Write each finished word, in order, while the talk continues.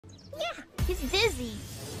Yeah. He's dizzy.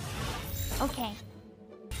 Okay.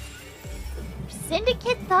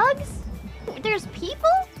 Syndicate thugs? There's people?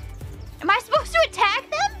 Am I supposed to attack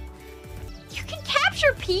them? You can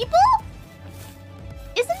capture people?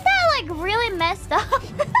 Isn't that like really messed up?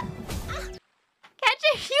 Catch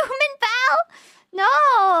a human, pal?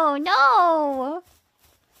 No, no.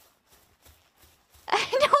 I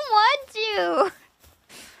don't want to.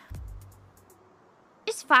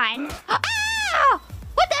 It's fine. Ah!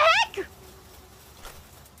 What the heck?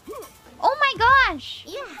 Oh my gosh.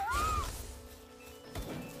 Yeah.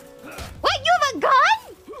 What, you have a gun?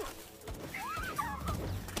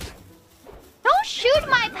 Don't shoot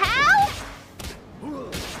my pal!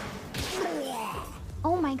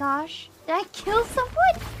 Oh my gosh. Did I kill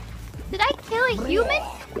someone? Did I kill a human?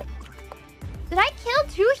 Did I kill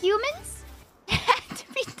 2 humans? It had to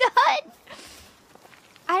be done.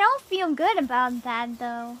 I don't feel good about that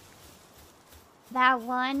though. That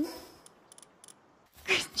one.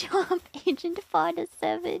 Good job, Agent Fauna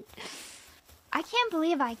 7. I can't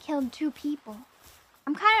believe I killed 2 people.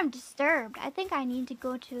 I'm kind of disturbed. I think I need to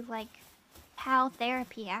go to like PAL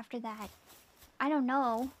therapy after that. I don't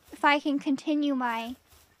know if I can continue my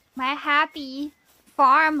happy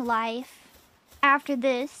farm life after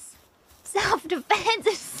this. Self-defense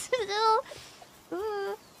is still...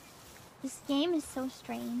 Ooh. This game is so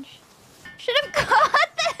strange. Should have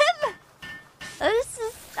caught them!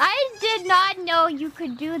 I did not know you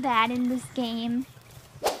could do that in this game.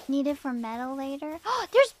 Need it for metal later. Oh,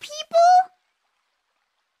 there's people?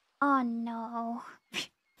 Oh no.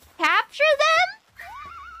 Capture them?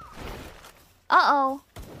 Uh-oh.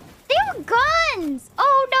 They have guns!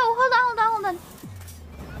 Oh no, hold on.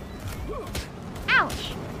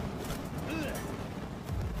 Ouch.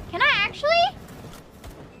 Can I actually?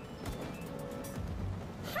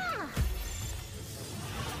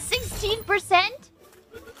 16%?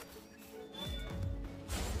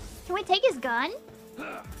 Can we take his gun?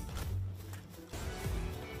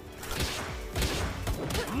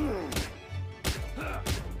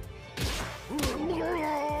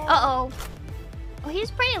 Uh-oh. Oh,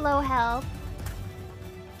 he's pretty low health.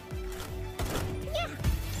 Yeah.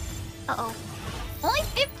 Uh-oh. Only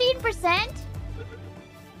 15%?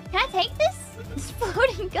 Can I take this? This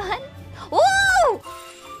floating gun? Whoa!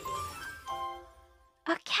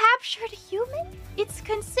 A captured human? It's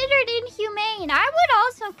considered inhumane. I would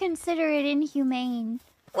also consider it inhumane.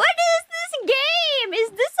 What is this game? Is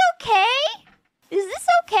this okay? Is this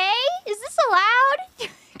okay? Is this allowed?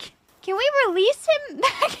 Can we release him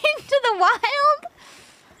back into the wild?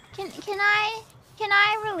 Can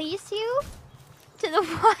I release you to the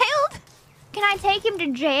wild? Can I take him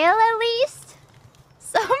to jail at least?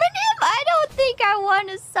 Summon him? I don't think I want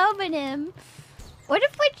to summon him. What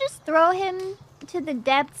if we just throw him to the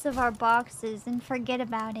depths of our boxes and forget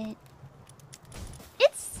about it?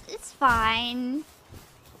 It's fine.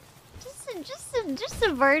 Just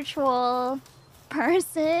a virtual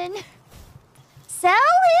person. Sell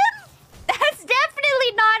him? That's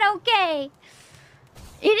definitely not okay.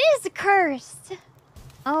 It is cursed.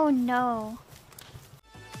 Oh no.